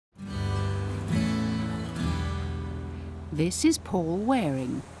This is Paul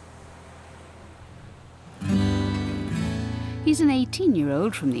Waring. He's an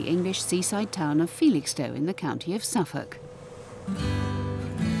 18-year-old from the English seaside town of Felixstowe in the county of Suffolk.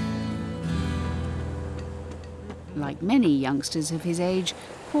 Like many youngsters of his age,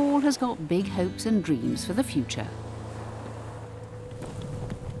 Paul has got big hopes and dreams for the future.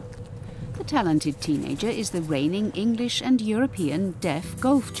 The talented teenager is the reigning English and European deaf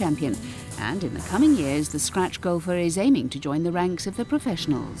golf champion, and in the coming years the scratch golfer is aiming to join the ranks of the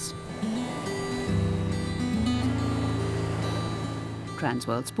professionals.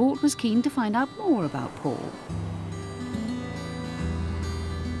 Transworld Sport was keen to find out more about Paul.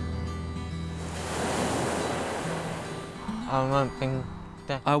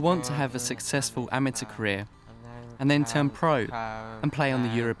 I want to have a successful amateur career and then turn pro and play on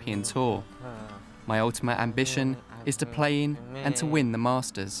the European Tour. My ultimate ambition is to play in and to win the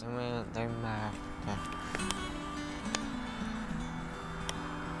Masters.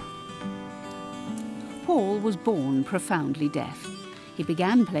 Paul was born profoundly deaf. He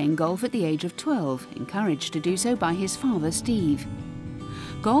began playing golf at the age of 12, encouraged to do so by his father, Steve.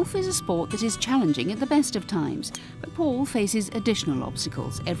 Golf is a sport that is challenging at the best of times, but Paul faces additional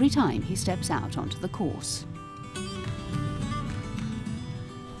obstacles every time he steps out onto the course.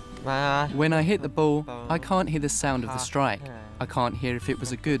 When I hit the ball, I can't hear the sound of the strike. I can't hear if it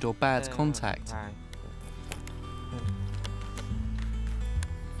was a good or bad contact.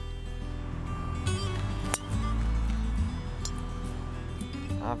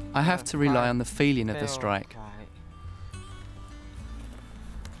 I have to rely on the feeling of the strike.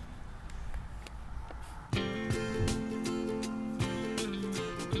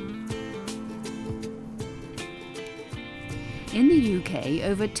 In the UK,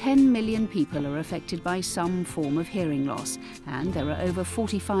 over 10 million people are affected by some form of hearing loss, and there are over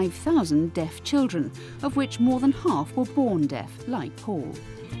 45,000 deaf children, of which more than half were born deaf, like Paul.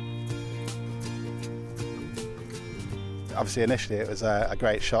 Obviously, initially it was a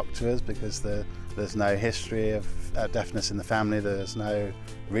great shock to us because there's no history of deafness in the family. There's no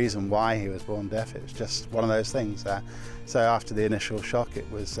reason why he was born deaf. It was just one of those things. So after the initial shock, it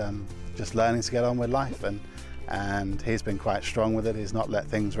was just learning to get on with life, and he's been quite strong with it. He's not let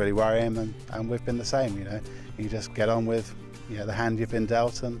things really worry him, and we've been the same. You know, you just get on with the hand you've been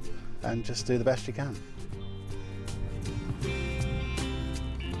dealt and just do the best you can.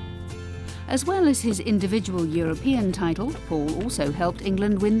 As well as his individual European title, Paul also helped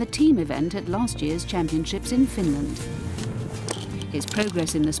England win the team event at last year's championships in Finland. His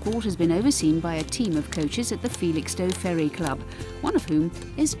progress in the sport has been overseen by a team of coaches at the Felixstowe Ferry Club, one of whom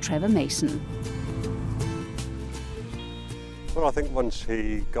is Trevor Mason. Well, I think once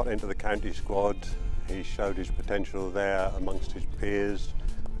he got into the county squad, he showed his potential there amongst his peers,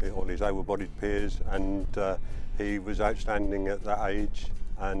 all his able-bodied peers, and he was outstanding at that age.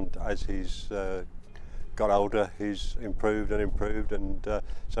 And as he's got older, he's improved and improved, and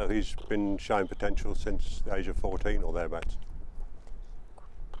so he's been showing potential since the age of 14 or thereabouts.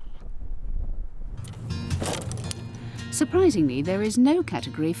 Surprisingly, there is no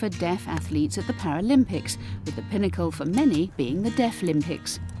category for deaf athletes at the Paralympics, with the pinnacle for many being the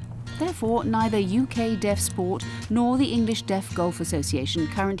Deaflympics. Therefore, neither UK Deaf Sport nor the English Deaf Golf Association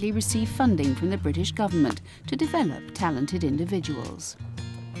currently receive funding from the British government to develop talented individuals.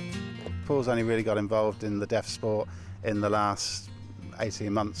 Paul's only really got involved in the deaf sport in the last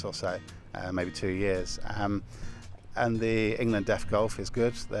 18 months or so, maybe 2 years. And the England Deaf Golf is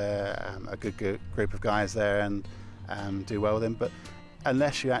good. They're a good group of guys there and do well with him. But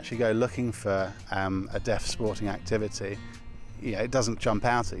unless you actually go looking for a deaf sporting activity, it doesn't jump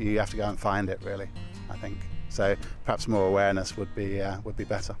out at you. You have to go and find it, really, I think. So perhaps more awareness would be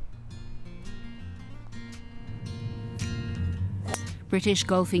better. British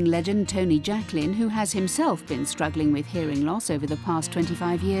golfing legend Tony Jacklin, who has himself been struggling with hearing loss over the past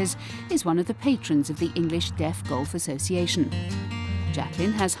 25 years, is one of the patrons of the English Deaf Golf Association.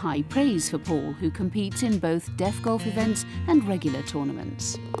 Jacklin has high praise for Paul, who competes in both deaf golf events and regular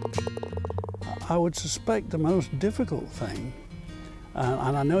tournaments. I would suspect the most difficult thing,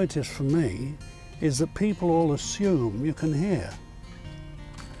 and I know it is for me, is that people all assume you can hear.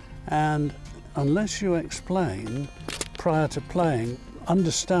 And unless you explain prior to playing,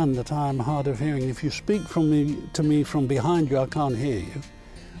 understand that I'm hard of hearing. If you speak to me from behind you, I can't hear you.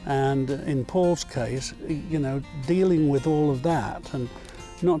 And in Paul's case, dealing with all of that and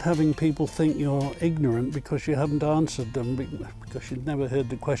not having people think you're ignorant because you haven't answered them because you'd never heard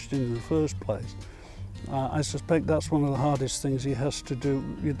the question in the first place. I suspect that's one of the hardest things he has to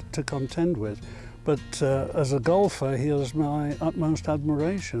do, to contend with. But as a golfer, he has my utmost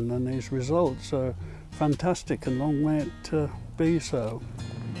admiration, and his results are fantastic, and long may it be so.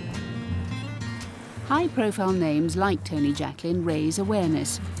 High-profile names like Tony Jacklin raise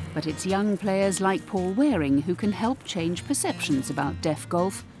awareness, but it's young players like Paul Waring who can help change perceptions about deaf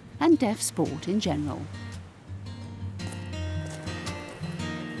golf and deaf sport in general.